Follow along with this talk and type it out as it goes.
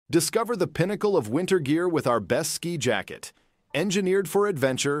Discover the pinnacle of winter gear with our best ski jacket. Engineered for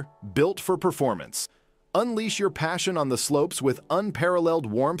adventure, built for performance. Unleash your passion on the slopes with unparalleled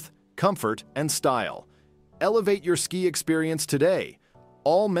warmth, comfort, and style. Elevate your ski experience today.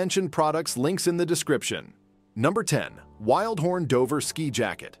 All mentioned products links in the description. Number 10. Wildhorn Dover Ski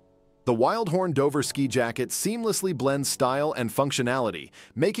Jacket. The Wildhorn Dover Ski Jacket seamlessly blends style and functionality,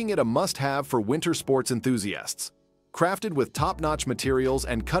 making it a must-have for winter sports enthusiasts. Crafted with top-notch materials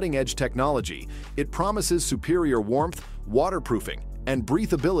and cutting-edge technology, it promises superior warmth, waterproofing, and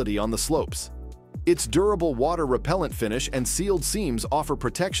breathability on the slopes. Its durable water-repellent finish and sealed seams offer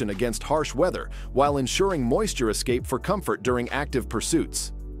protection against harsh weather while ensuring moisture escape for comfort during active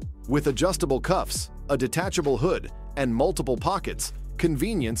pursuits. With adjustable cuffs, a detachable hood, and multiple pockets,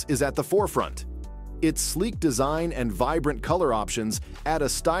 convenience is at the forefront. Its sleek design and vibrant color options add a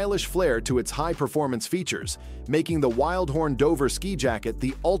stylish flair to its high-performance features, making the Wildhorn Dover Ski Jacket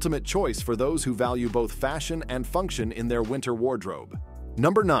the ultimate choice for those who value both fashion and function in their winter wardrobe.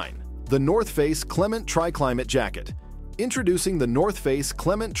 Number 9. The North Face Clement Tri-Climate Jacket. Introducing the North Face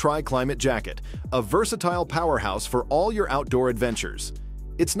Clement Tri-Climate Jacket, a versatile powerhouse for all your outdoor adventures.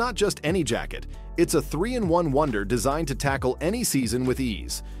 It's not just any jacket, it's a 3-in-1 wonder designed to tackle any season with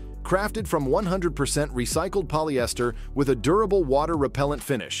ease. Crafted from 100% recycled polyester with a durable water-repellent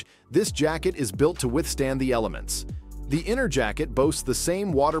finish, this jacket is built to withstand the elements. The inner jacket boasts the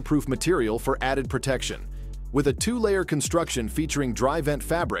same waterproof material for added protection. With a 2-layer construction featuring dry vent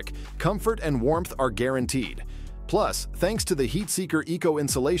fabric, comfort and warmth are guaranteed. Plus, thanks to the heat-seeker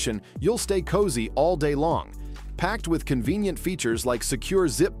eco-insulation, you'll stay cozy all day long. Packed with convenient features like secure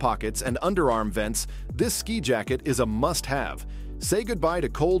zip pockets and underarm vents, this ski jacket is a must-have. Say goodbye to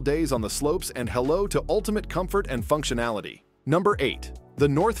cold days on the slopes and hello to ultimate comfort and functionality. Number 8. The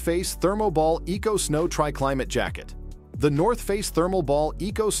North Face Thermoball Eco Snow Tri-Climate Jacket. The North Face Thermoball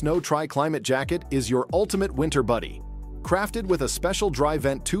Eco Snow Tri-Climate Jacket is your ultimate winter buddy. Crafted with a special dry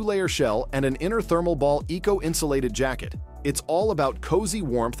vent 2-layer shell and an inner thermal ball eco-insulated jacket, it's all about cozy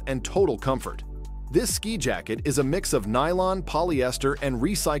warmth and total comfort. This ski jacket is a mix of nylon, polyester, and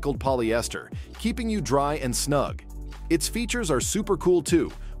recycled polyester, keeping you dry and snug. Its features are super cool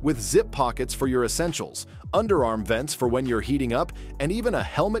too, with zip pockets for your essentials, underarm vents for when you're heating up, and even a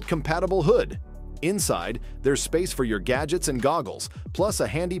helmet-compatible hood. Inside, there's space for your gadgets and goggles, plus a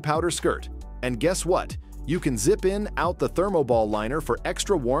handy powder skirt. And guess what? You can zip in out the thermoball liner for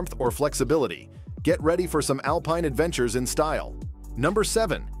extra warmth or flexibility. Get ready for some alpine adventures in style. Number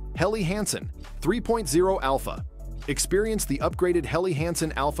 7. Helly Hansen 3.0 Alpha. Experience the upgraded Helly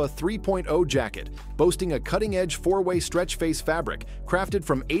Hansen Alpha 3.0 jacket, boasting a cutting-edge 4-way stretch face fabric crafted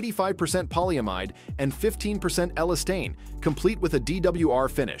from 85% polyamide and 15% elastane, complete with a DWR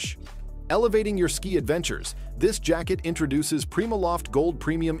finish. Elevating your ski adventures, this jacket introduces PrimaLoft Gold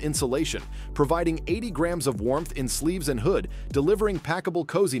Premium Insulation, providing 80 grams of warmth in sleeves and hood, delivering packable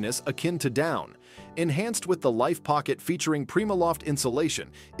coziness akin to down. Enhanced with the Life Pocket featuring PrimaLoft insulation,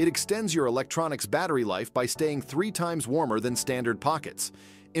 it extends your electronics battery life by staying 3 times warmer than standard pockets.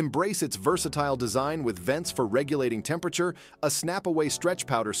 Embrace its versatile design with vents for regulating temperature, a snap-away stretch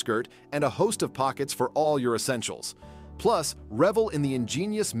powder skirt, and a host of pockets for all your essentials. Plus, revel in the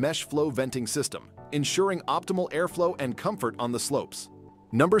ingenious mesh flow venting system, ensuring optimal airflow and comfort on the slopes.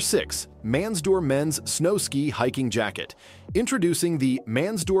 Number 6. Mansdur Men's Snow Ski Hiking Jacket. Introducing the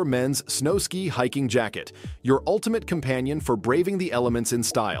Mansdur Men's Snow Ski Hiking Jacket, your ultimate companion for braving the elements in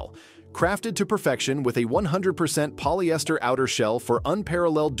style. Crafted to perfection with a 100% polyester outer shell for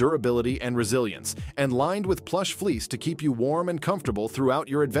unparalleled durability and resilience, and lined with plush fleece to keep you warm and comfortable throughout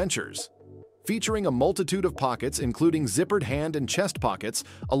your adventures. Featuring a multitude of pockets including zippered hand and chest pockets,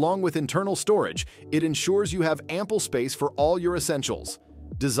 along with internal storage, it ensures you have ample space for all your essentials.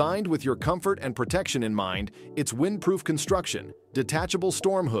 Designed with your comfort and protection in mind, its windproof construction, detachable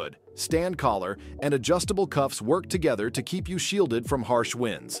storm hood, stand collar, and adjustable cuffs work together to keep you shielded from harsh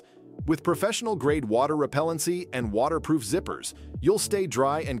winds. With professional-grade water repellency and waterproof zippers, you'll stay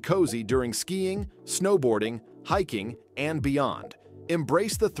dry and cozy during skiing, snowboarding, hiking, and beyond.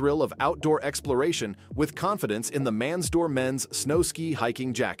 Embrace the thrill of outdoor exploration with confidence in the Mansdur Men's Snow Ski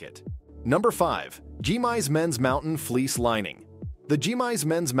Hiking Jacket. Number 5. Gemize Men's Mountain Fleece Lining. The Gemize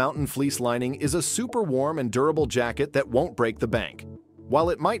Men's Mountain Fleece Lining is a super warm and durable jacket that won't break the bank. While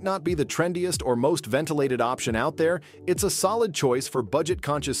it might not be the trendiest or most ventilated option out there, it's a solid choice for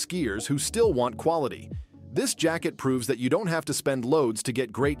budget-conscious skiers who still want quality. This jacket proves that you don't have to spend loads to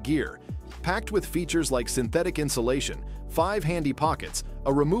get great gear. Packed with features like synthetic insulation, 5 handy pockets,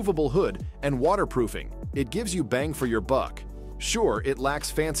 a removable hood, and waterproofing, it gives you bang for your buck. Sure, it lacks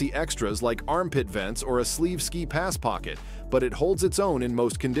fancy extras like armpit vents or a sleeve ski pass pocket, but it holds its own in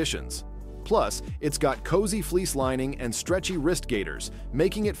most conditions. Plus, it's got cozy fleece lining and stretchy wrist gaiters,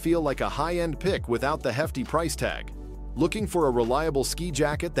 making it feel like a high-end pick without the hefty price tag. Looking for a reliable ski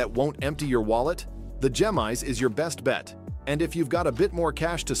jacket that won't empty your wallet? The Gemise is your best bet. And if you've got a bit more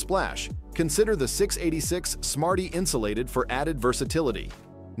cash to splash, consider the 686 Smarty Insulated for added versatility.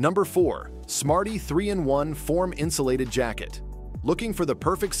 Number 4. Smarty 3-in-1 Form Insulated Jacket. Looking for the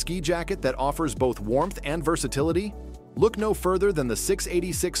perfect ski jacket that offers both warmth and versatility? Look no further than the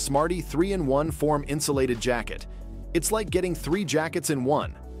 686 Smarty 3-in-1 Form Insulated Jacket. It's like getting 3 jackets in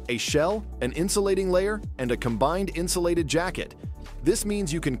one: a shell, an insulating layer, and a combined insulated jacket. This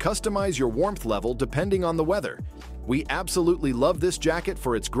means you can customize your warmth level depending on the weather. We absolutely love this jacket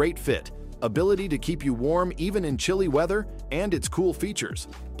for its great fit, ability to keep you warm even in chilly weather, and its cool features.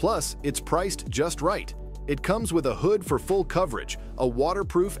 Plus, it's priced just right. It comes with a hood for full coverage, a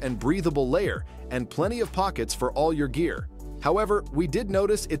waterproof and breathable layer, and plenty of pockets for all your gear. However, we did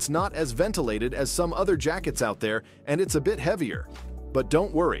notice it's not as ventilated as some other jackets out there, and it's a bit heavier. But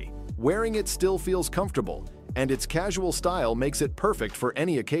don't worry, wearing it still feels comfortable, and its casual style makes it perfect for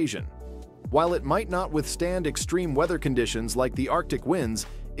any occasion. While it might not withstand extreme weather conditions like the Arctic winds,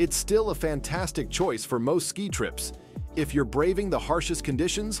 it's still a fantastic choice for most ski trips. If you're braving the harshest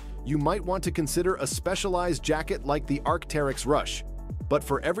conditions, you might want to consider a specialized jacket like the Arc'teryx Rush. But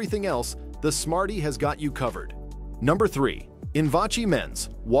for everything else, the Smarty has got you covered. Number 3. Invachi Men's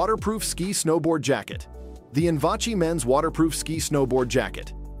Waterproof Ski Snowboard Jacket. The Invachi Men's Waterproof Ski Snowboard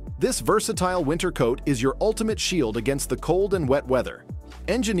Jacket. This versatile winter coat is your ultimate shield against the cold and wet weather.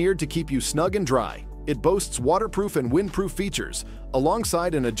 Engineered to keep you snug and dry, it boasts waterproof and windproof features,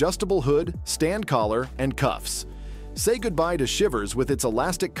 alongside an adjustable hood, stand collar, and cuffs. Say goodbye to shivers with its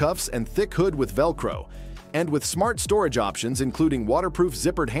elastic cuffs and thick hood with Velcro. And with smart storage options including waterproof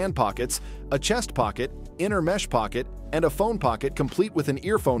zippered hand pockets, a chest pocket, inner mesh pocket, and a phone pocket complete with an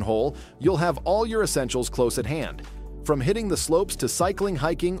earphone hole, you'll have all your essentials close at hand. From hitting the slopes to cycling,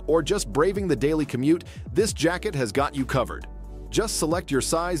 hiking, or just braving the daily commute, this jacket has got you covered. Just select your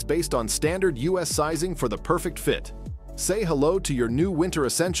size based on standard US sizing for the perfect fit. Say hello to your new winter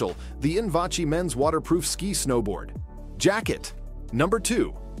essential, the Invachi Men's Waterproof Ski Snowboard Jacket. Number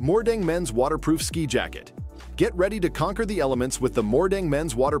 2. Mordeng Men's Waterproof Ski Jacket. Get ready to conquer the elements with the Mordeng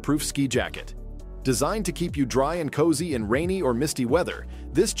Men's Waterproof Ski Jacket. Designed to keep you dry and cozy in rainy or misty weather,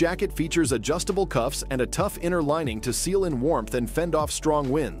 this jacket features adjustable cuffs and a tough inner lining to seal in warmth and fend off strong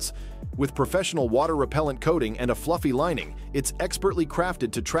winds. With professional water-repellent coating and a fluffy lining, it's expertly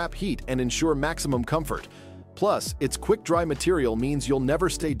crafted to trap heat and ensure maximum comfort. Plus, its quick-dry material means you'll never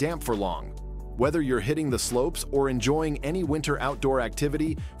stay damp for long. Whether you're hitting the slopes or enjoying any winter outdoor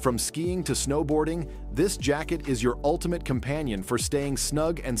activity, from skiing to snowboarding, this jacket is your ultimate companion for staying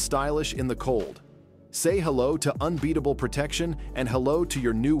snug and stylish in the cold. Say hello to unbeatable protection and hello to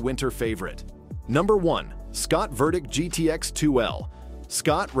your new winter favorite. Number 1. Scott Vertic GTX 2L.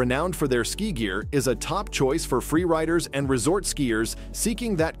 Scott, renowned for their ski gear, is a top choice for freeriders and resort skiers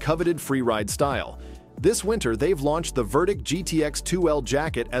seeking that coveted freeride style. This winter, they've launched the Vertic GTX 2L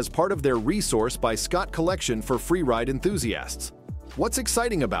jacket as part of their Resource by Scott collection for freeride enthusiasts. What's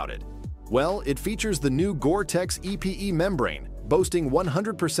exciting about it? Well, it features the new Gore-Tex EPE membrane, boasting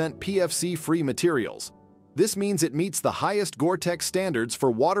 100% PFC-free materials. This means it meets the highest Gore-Tex standards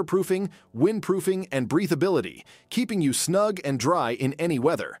for waterproofing, windproofing, and breathability, keeping you snug and dry in any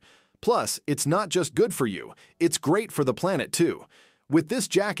weather. Plus, it's not just good for you, it's great for the planet too. With this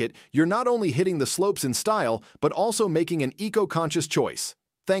jacket, you're not only hitting the slopes in style, but also making an eco-conscious choice.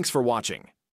 Thanks for watching.